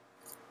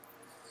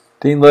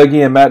Dean Legge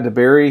and Matt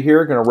DeBerry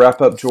here, going to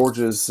wrap up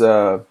Georgia's,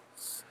 I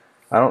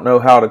don't know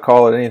how to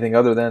call it anything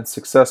other than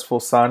successful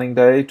signing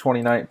day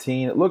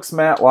 2019. It looks,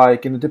 Matt,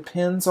 like, and it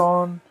depends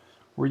on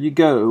where you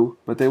go,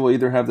 but they will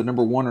either have the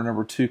number 1 or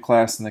number 2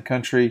 class in the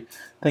country.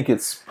 I think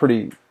it's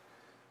pretty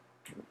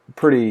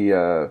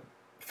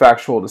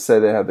factual to say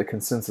they have the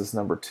consensus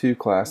number 2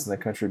 class in the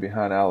country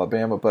behind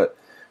Alabama, but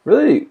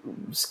really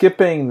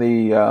skipping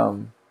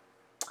the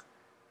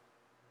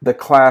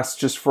class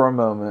just for a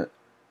moment,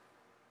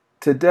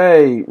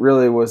 today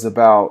really was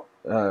about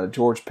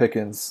George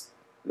Pickens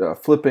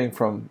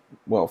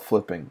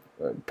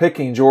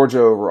picking Georgia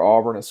over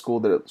Auburn, a school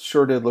that it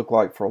sure did look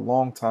like for a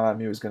long time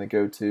he was going to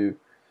go to.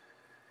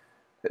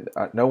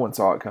 No one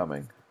saw it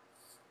coming.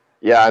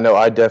 Yeah, I know.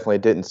 I definitely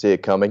didn't see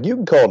it coming. You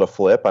can call it a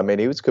flip. I mean,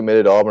 he was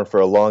committed to Auburn for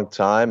a long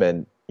time,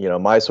 and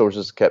my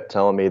sources kept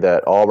telling me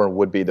that Auburn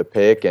would be the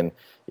pick, and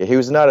he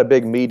was not a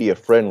big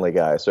media-friendly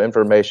guy, so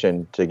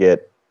information to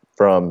get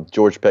from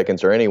George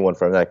Pickens or anyone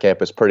from that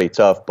camp is pretty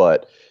tough.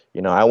 But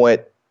I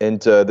went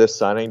into this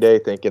signing day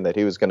thinking that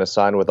he was going to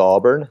sign with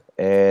Auburn,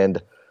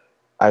 and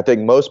I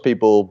think most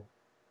people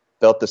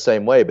felt the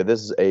same way, but this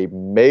is a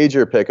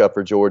major pickup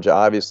for Georgia.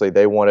 Obviously,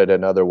 they wanted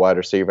another wide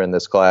receiver in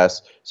this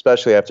class,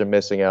 especially after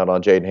missing out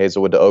on Jaden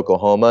Hazelwood to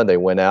Oklahoma. They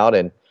went out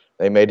and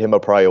they made him a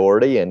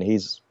priority, and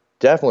he's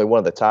definitely one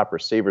of the top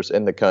receivers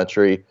in the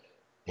country.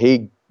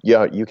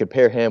 You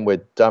compare him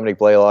with Dominic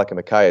Blaylock and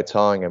Micaiah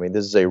Tongue. I mean,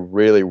 this is a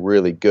really,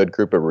 really good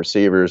group of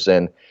receivers,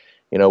 and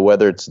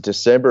whether it's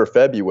December or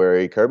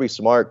February, Kirby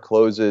Smart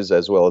closes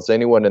as well as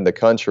anyone in the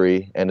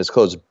country and has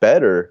closed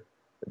better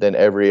than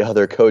every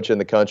other coach in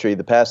the country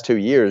the past 2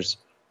 years,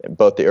 in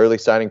both the early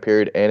signing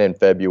period and in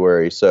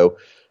February. So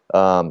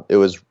it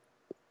was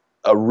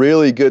a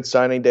really good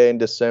signing day in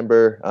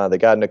December. They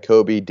got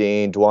Nakobe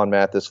Dean, Dwan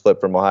Mathis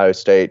flipped from Ohio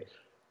State,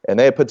 and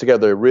they had put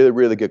together a really,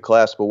 really good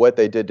class. But what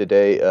they did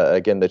today,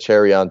 again, the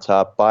cherry on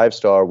top,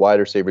 5-star wide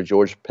receiver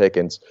George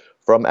Pickens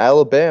from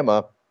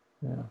Alabama,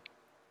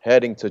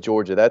 heading to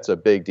Georgia. That's a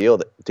big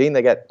deal. Dean,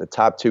 they got the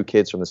top 2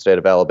 kids from the state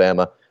of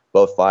Alabama,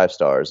 both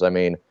 5-stars. I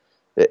mean,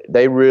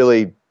 they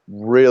really,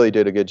 really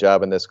did a good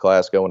job in this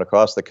class going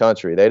across the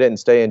country. They didn't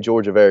stay in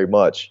Georgia very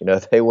much.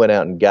 They went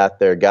out and got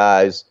their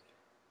guys,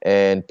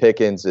 and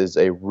Pickens is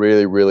a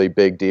really, really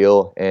big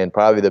deal and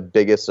probably the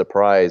biggest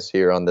surprise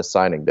here on this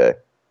signing day.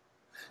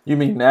 You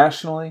mean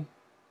nationally?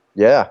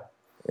 Yeah.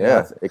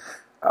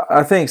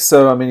 I think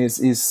so. I mean,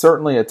 he's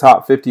certainly a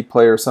top 50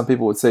 player. Some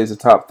people would say he's a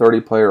top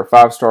 30 player, a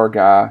 5-star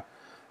guy.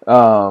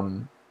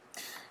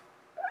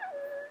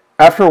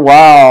 After a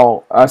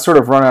while, I sort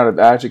of run out of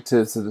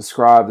adjectives to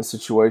describe the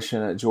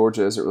situation at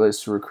Georgia as it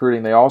relates to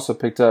recruiting. They also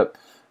picked up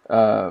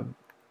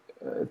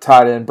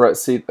tight end Brett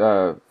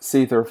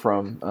Seither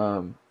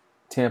from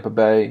Tampa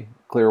Bay,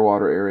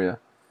 Clearwater area.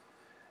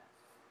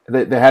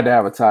 They had to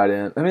have a tight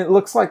end. I mean, it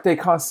looks like they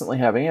constantly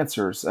have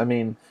answers. I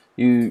mean,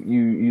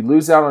 you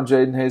lose out on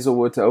Jaden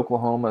Hazelwood to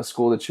Oklahoma, a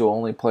school that you'll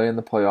only play in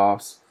the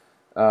playoffs.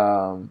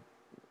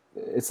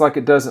 It's like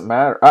it doesn't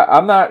matter.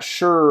 I'm not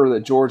sure that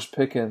George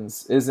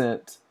Pickens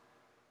isn't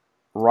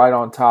right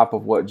on top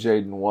of what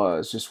Jaden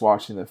was, just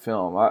watching the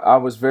film. I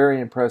was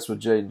very impressed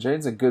with Jaden.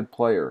 Jaden's a good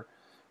player.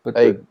 But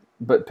Pickens...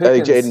 I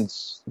think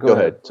Jaden's... Go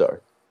ahead. Sorry.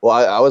 Well,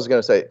 I was going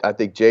to say, I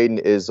think Jaden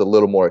is a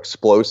little more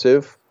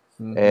explosive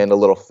and a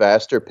little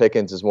faster.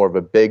 Pickens is more of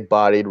a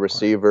big-bodied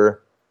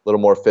receiver, a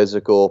little more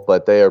physical,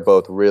 but they are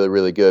both really,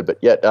 really good. But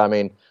yet, I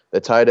mean,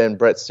 the tight end,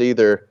 Brett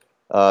Seither,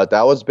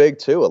 that was big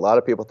too. A lot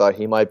of people thought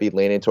he might be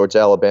leaning towards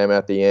Alabama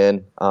at the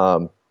end.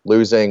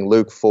 Losing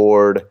Luke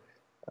Ford,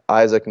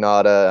 Isaac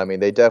Nada, I mean,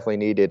 they definitely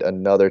needed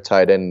another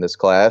tight end in this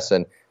class,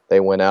 and they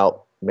went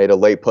out, made a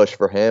late push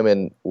for him,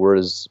 and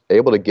was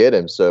able to get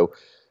him. So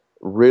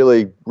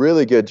really,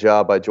 really good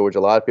job by Georgia.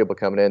 A lot of people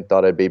coming in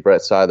thought it'd be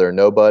Brett Seither or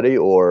nobody,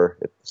 or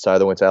if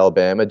Seither went to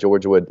Alabama,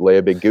 Georgia would lay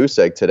a big goose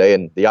egg today,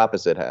 and the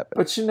opposite happened.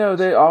 But,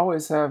 they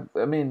always have,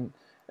 I mean,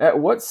 at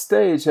what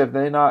stage have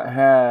they not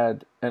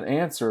had an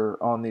answer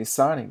on these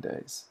signing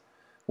days?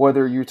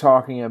 Whether you're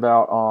talking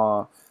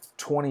about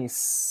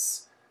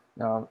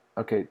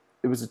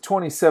it was a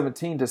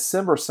 2017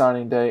 December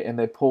signing day, and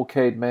they pull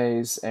Cade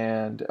Mays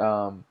and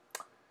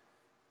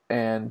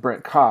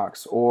Brent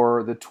Cox,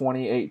 or the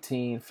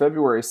 2018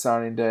 February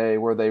signing day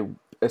where they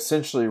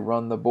essentially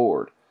run the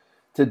board.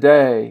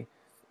 Today,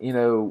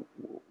 picking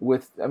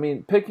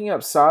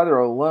up Seither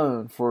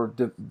alone for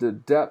the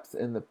depth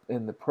in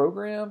the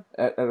program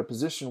at a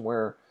position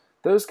where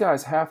those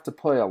guys have to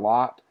play a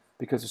lot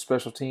because of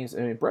special teams. I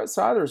mean, Brett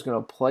Seither is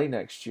going to play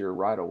next year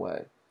right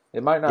away.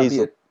 It might not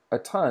be a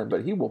ton,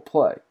 but he will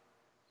play.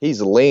 He's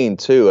lean,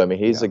 too. I mean,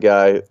 he's a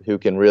guy who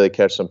can really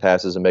catch some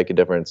passes and make a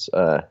difference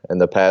in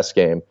the pass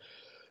game.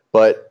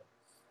 But,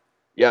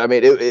 yeah, I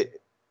mean, it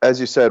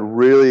as you said,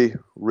 really,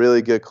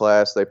 really good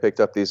class. They picked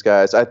up these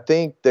guys. I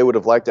think they would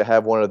have liked to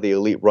have one of the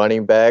elite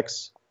running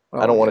backs.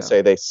 I don't want to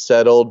say they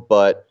settled,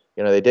 but,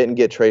 they didn't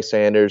get Trey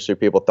Sanders, who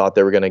people thought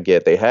they were going to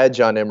get. They had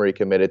John Emery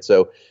committed.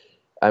 So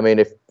I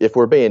mean, if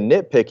we're being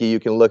nitpicky, you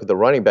can look at the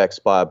running back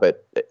spot,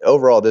 but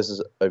overall, this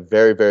is a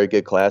very, very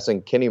good class.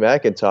 And Kenny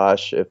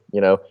McIntosh, if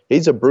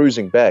he's a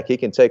bruising back, he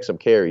can take some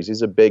carries.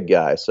 He's a big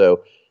guy,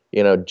 so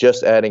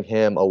just adding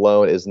him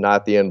alone is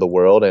not the end of the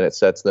world, and it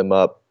sets them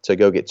up to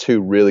go get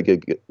two really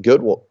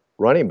good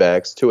running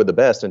backs, two of the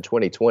best in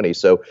 2020.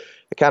 So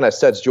it kind of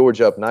sets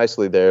Georgia up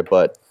nicely there.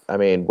 But I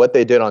mean, what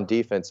they did on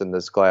defense in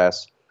this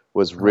class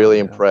was really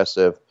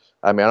impressive.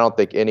 I mean, I don't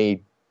think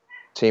any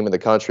team in the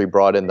country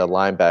brought in the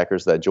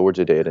linebackers that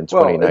Georgia did in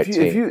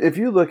 2019. Well, if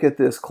you look at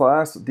this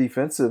class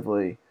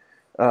defensively,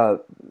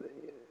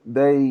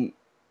 they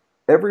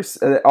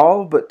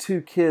all but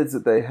two kids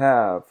that they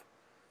have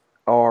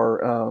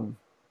are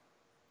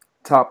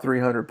top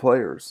 300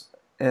 players,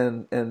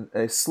 and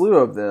a slew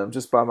of them,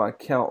 just by my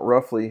count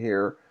roughly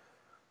here,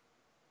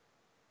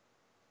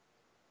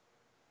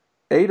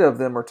 8 of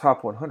them are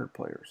top 100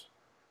 players.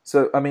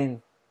 So I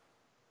mean,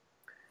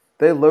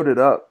 they loaded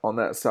up on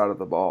that side of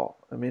the ball.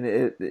 I mean,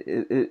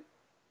 it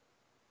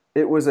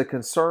was a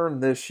concern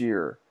this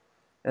year,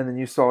 and then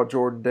you saw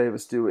Jordan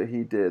Davis do what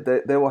he did.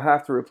 They will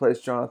have to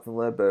replace Jonathan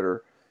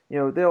Ledbetter.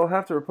 They'll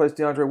have to replace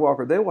DeAndre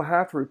Walker. They will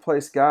have to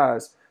replace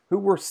guys who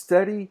were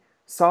steady,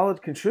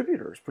 solid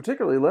contributors,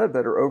 particularly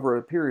Ledbetter, over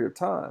a period of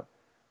time.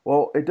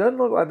 Well, it doesn't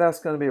look like that's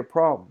going to be a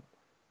problem.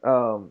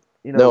 No,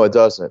 it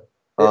doesn't.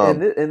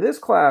 In this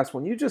class,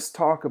 when you just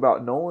talk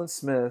about Nolan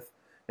Smith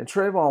and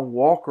Trayvon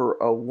Walker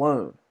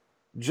alone,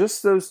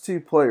 just those 2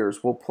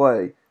 players will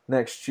play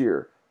next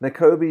year.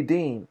 Nakobe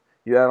Dean,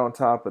 you add on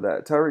top of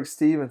that. Tyreek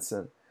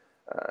Stevenson.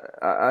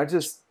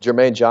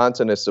 Jermaine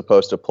Johnson is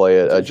supposed to play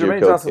a Jermaine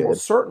Johnson will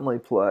certainly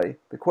play.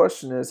 The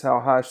question is, how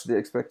high should the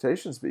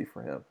expectations be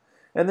for him?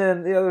 And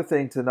then the other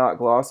thing to not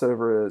gloss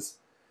over is,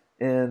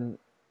 in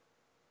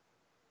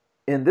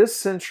this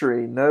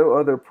century, no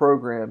other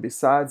program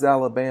besides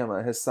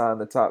Alabama has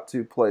signed the top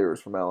 2 players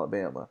from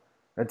Alabama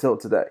until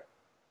today.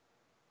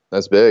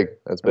 That's big.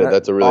 That's big.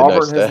 That's a really nice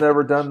stat. Auburn has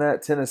never done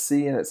that.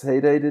 Tennessee, in its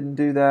heyday, didn't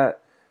do that.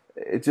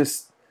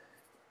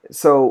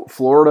 So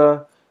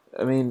Florida,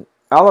 I mean,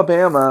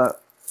 Alabama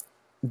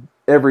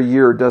every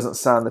year doesn't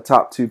sign the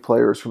top 2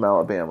 players from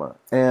Alabama.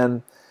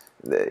 And,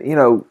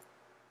 you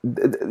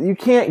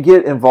can't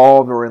get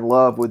involved or in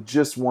love with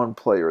just one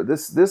player.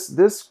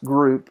 This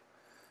group,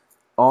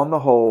 on the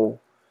whole,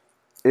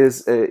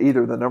 is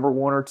either the number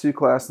 1 or 2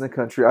 class in the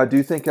country. I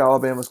do think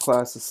Alabama's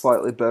class is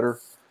slightly better.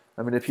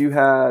 I mean, if you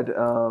had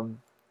the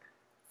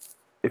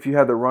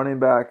running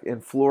back in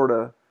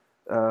Florida,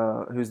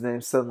 whose name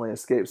suddenly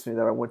escapes me,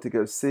 that I went to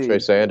go see, Trey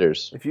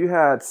Sanders. If you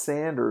had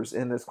Sanders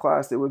in this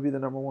class, it would be the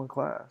number 1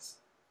 class.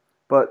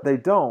 But they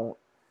don't,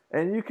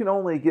 and you can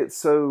only get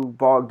so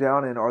bogged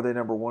down in, are they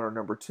number 1 or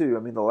number 2? I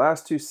mean, the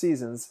last 2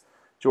 seasons,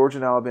 Georgia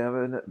and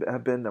Alabama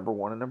have been number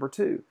 1 and number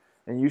 2,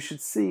 and you should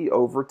see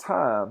over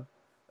time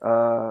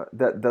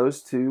that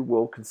those 2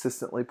 will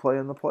consistently play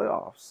in the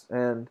playoffs.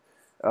 And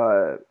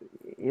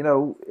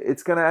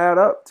it's going to add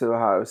up to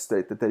Ohio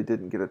State that they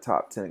didn't get a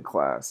top 10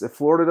 class. If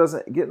Florida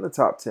doesn't get in the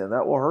top 10,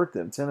 that will hurt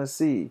them.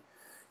 Tennessee,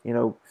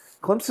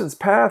 Clemson's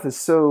path is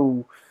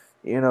so,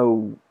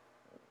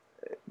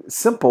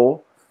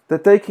 simple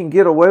that they can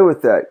get away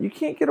with that. You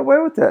can't get away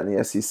with that in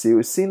the SEC.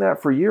 We've seen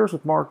that for years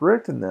with Mark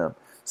Richt and them.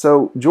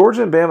 So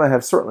Georgia and Bama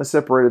have certainly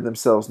separated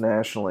themselves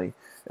nationally,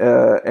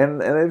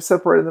 and they've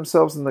separated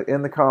themselves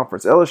in the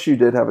conference. LSU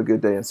did have a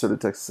good day, and so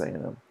did Texas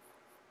A&M.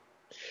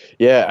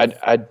 Yeah,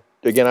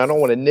 again, I don't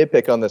want to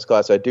nitpick on this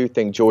class. I do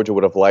think Georgia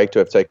would have liked to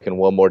have taken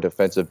one more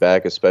defensive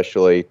back,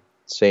 especially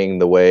seeing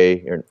the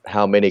way or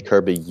how many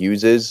Kirby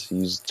uses. He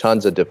uses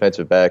tons of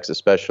defensive backs,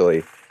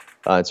 especially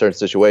in certain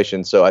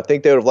situations. So I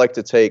think they would have liked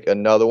to take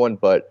another one,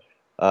 but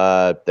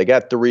they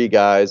got 3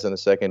 guys in the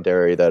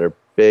secondary that are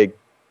big,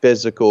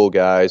 physical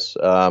guys.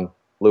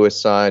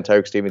 Lewis Cine,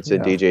 Tyreek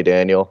Stevenson, DJ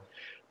Daniel.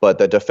 But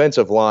the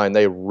defensive line,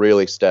 they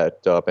really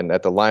stepped up. And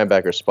at the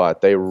linebacker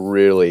spot, they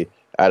really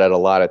added a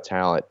lot of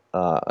talent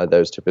at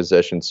those 2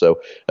 positions.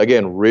 So,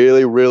 again,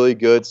 really, really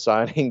good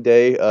signing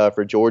day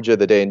for Georgia.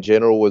 The day in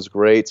general was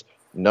great.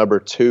 Number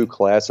 2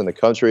 class in the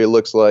country, it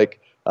looks like.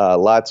 A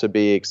lot to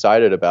be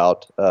excited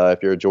about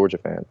if you're a Georgia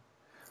fan.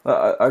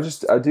 I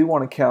do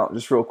want to count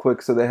just real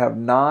quick. So they have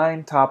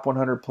 9 top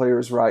 100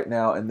 players right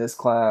now in this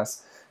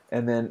class,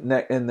 and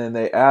then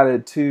they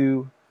added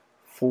 2,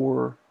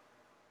 4,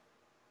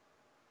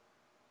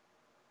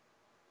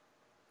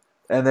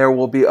 and there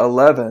will be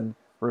 11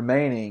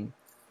 remaining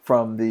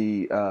from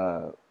the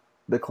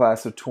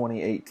class of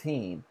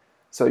 2018.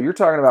 So you're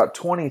talking about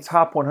 20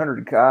 top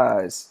 100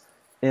 guys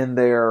in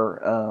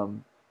their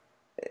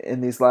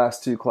in these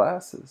last 2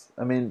 classes.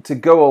 I mean, to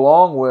go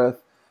along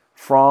with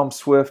Fromm,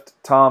 Swift,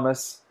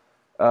 Thomas,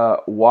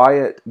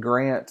 Wyatt,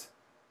 Grant,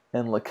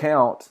 and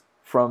LeCount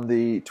from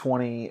the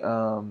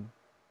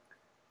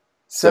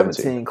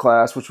 2017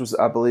 class, which was,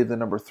 I believe, the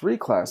number 3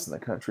 class in the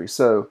country.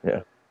 So,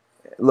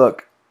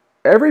 Look,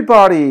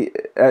 everybody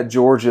at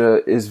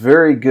Georgia is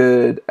very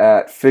good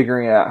at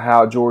figuring out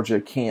how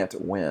Georgia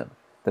can't win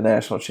the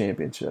national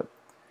championship.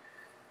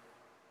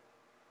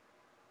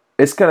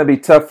 It's going to be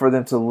tough for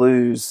them to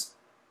lose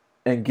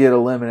and get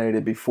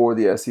eliminated before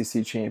the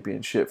SEC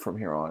championship from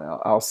here on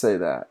out. I'll say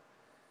that.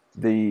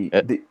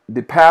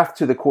 The path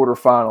to the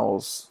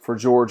quarterfinals for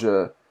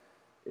Georgia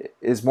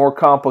is more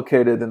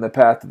complicated than the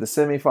path to the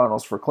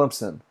semifinals for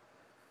Clemson,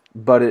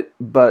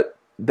 but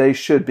they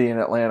should be in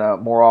Atlanta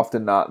more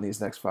often than not in these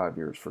next 5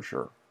 years for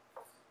sure.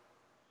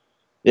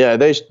 Yeah,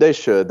 they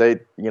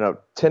should.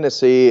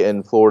 Tennessee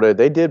and Florida,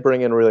 they did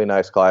bring in really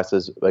nice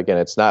classes. Again,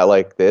 it's not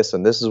like this,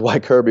 and this is why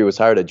Kirby was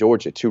hired at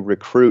Georgia, to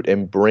recruit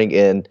and bring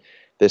in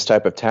this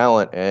type of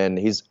talent, and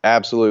he's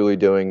absolutely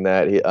doing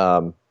that. He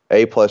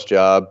A+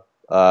 job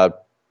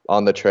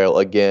on the trail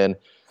again.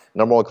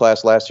 Number 1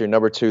 class last year,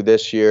 number 2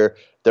 this year.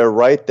 They're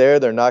right there.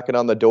 They're knocking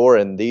on the door,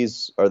 and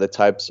these are the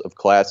types of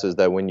classes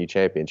that win you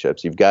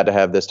championships. You've got to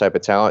have this type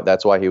of talent.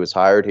 That's why he was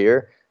hired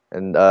here.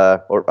 And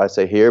or I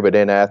say here, but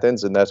in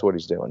Athens, and that's what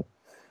he's doing.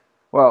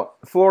 Well,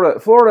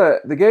 Florida,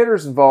 the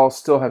Gators involved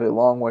still have a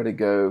long way to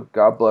go.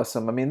 God bless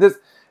them. I mean,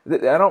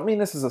 I don't mean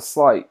this as a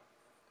slight,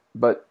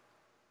 but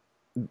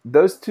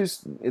those two,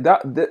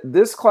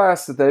 this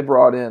class that they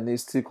brought in,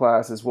 these 2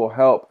 classes will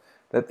help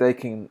that they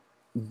can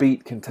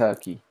beat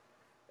Kentucky,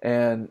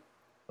 and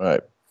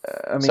right,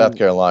 South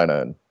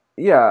Carolina,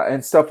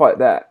 and stuff like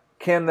that.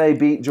 Can they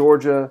beat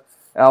Georgia,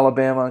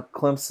 Alabama,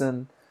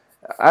 Clemson?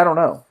 I don't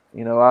know.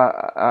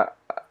 I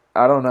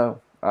don't know.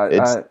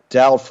 It's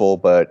doubtful,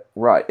 but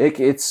right.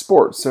 It's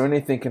sports, so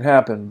anything can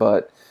happen.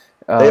 But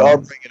they are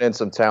bringing in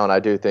some talent. I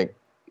do think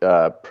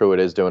Pruitt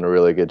is doing a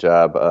really good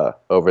job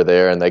over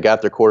there, and they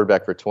got their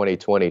quarterback for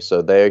 2020,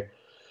 so they're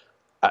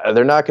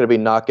not going to be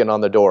knocking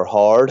on the door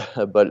hard,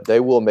 but they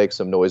will make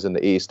some noise in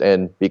the East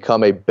and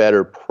become a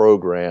better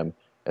program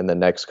in the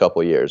next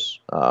couple of years.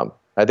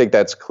 I think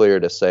that's clear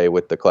to say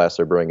with the class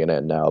they're bringing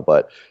in now,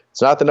 but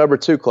it's not the number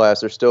 2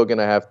 class. They're still going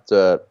to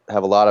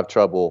have a lot of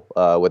trouble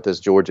with this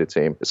Georgia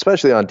team,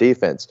 especially on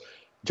defense.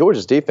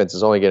 Georgia's defense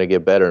is only going to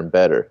get better and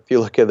better. If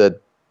you look at the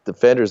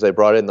defenders they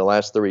brought in the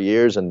last 3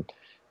 years, and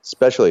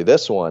especially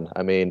this one,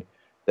 I mean,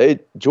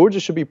 Georgia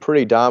should be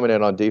pretty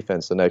dominant on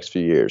defense the next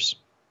few years.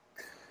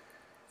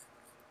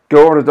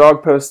 Go over to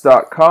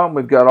dogpost.com.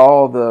 We've got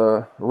all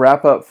the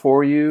wrap-up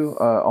for you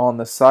on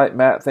the site.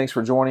 Matt, thanks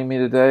for joining me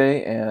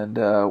today, and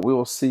we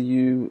will see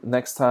you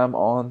next time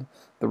on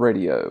the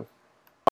radio.